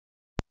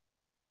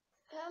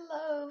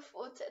Hello,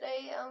 for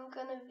today I'm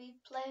gonna be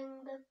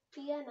playing the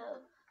piano.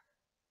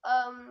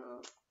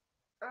 I'm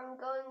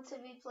going to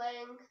be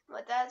playing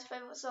my dad's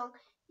favorite song,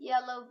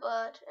 Yellow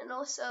Bird, and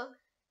also,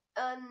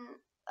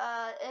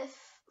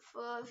 if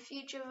for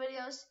future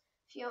videos,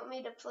 if you want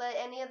me to play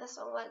any other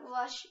song like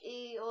Rush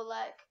E or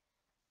like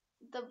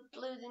The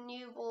Blue the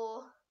New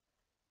War,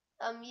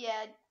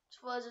 yeah,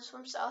 Roses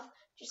from South,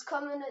 just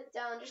comment it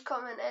down, just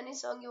comment any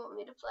song you want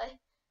me to play,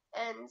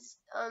 and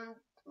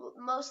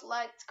most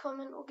liked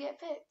comment will get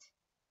picked.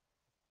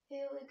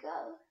 Here we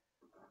go.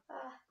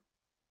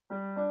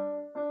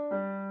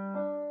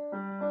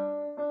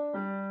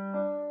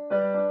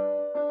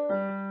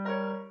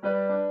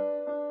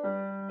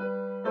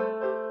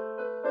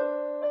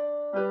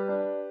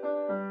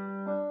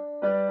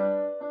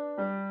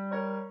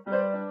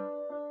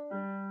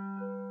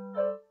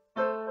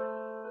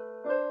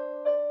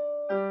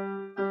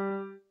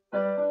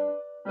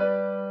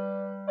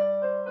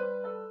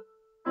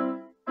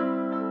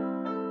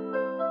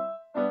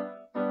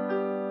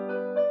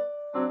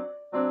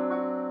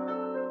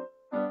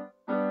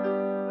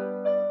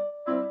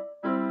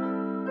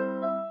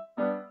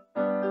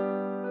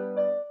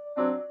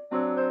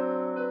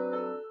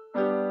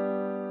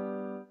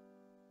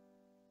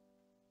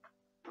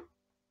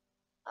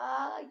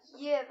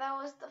 Yeah, that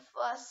was the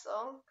first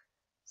song.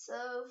 So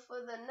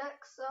for the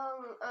next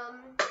song,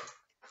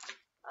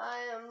 I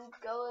am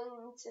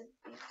going to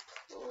be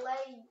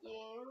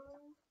playing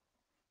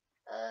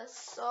a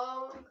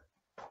song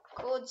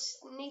called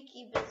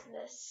Sneaky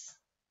Business.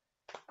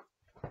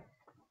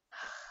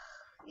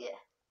 Yeah.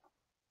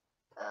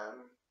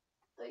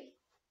 3,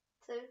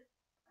 2,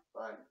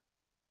 1.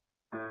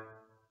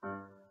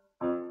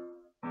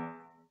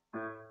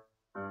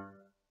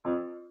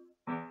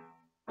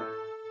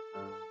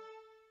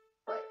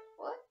 Wait,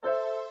 what?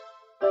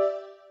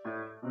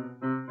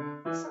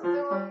 Something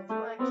wrong with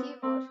my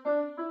keyboard.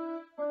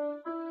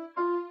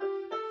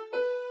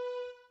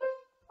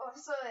 Oh,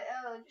 sorry,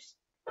 just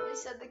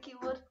reset the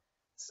keyboard.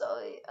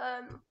 Sorry,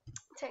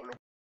 technical.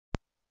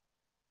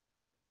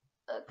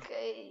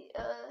 Okay,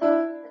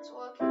 it's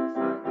working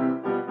fine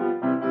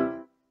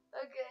now.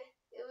 Okay,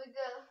 here we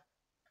go.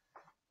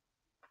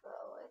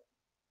 Oh, wait.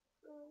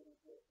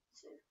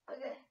 2.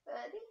 Okay,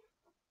 ready?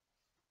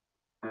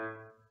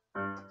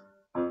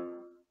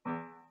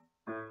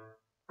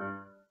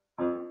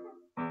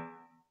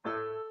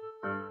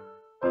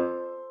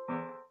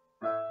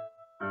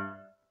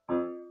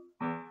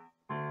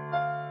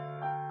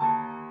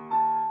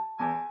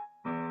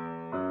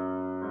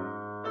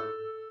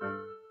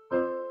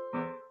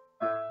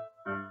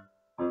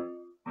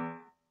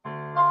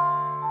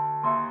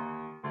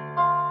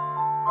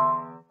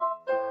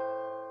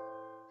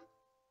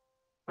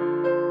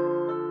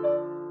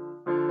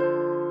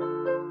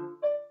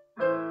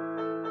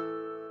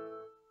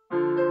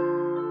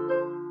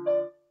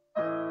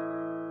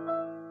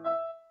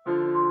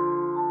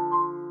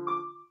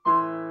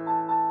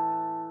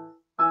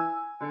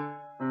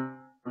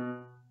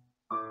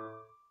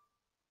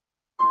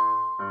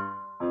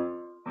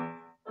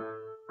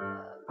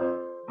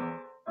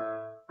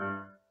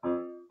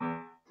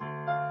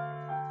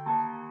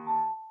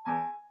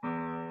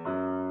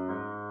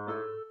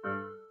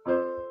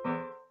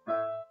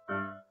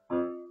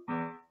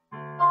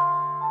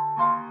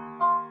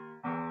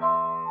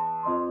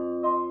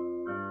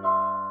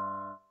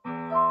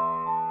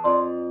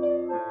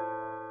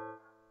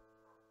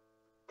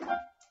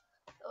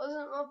 It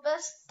wasn't my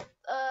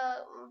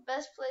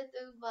best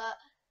playthrough, but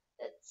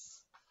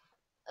it's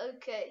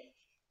okay.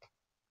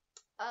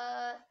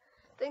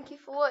 Thank you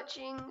for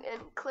watching,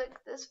 and click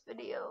this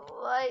video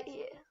right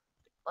here.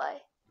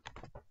 Bye.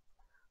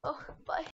 Oh, bye.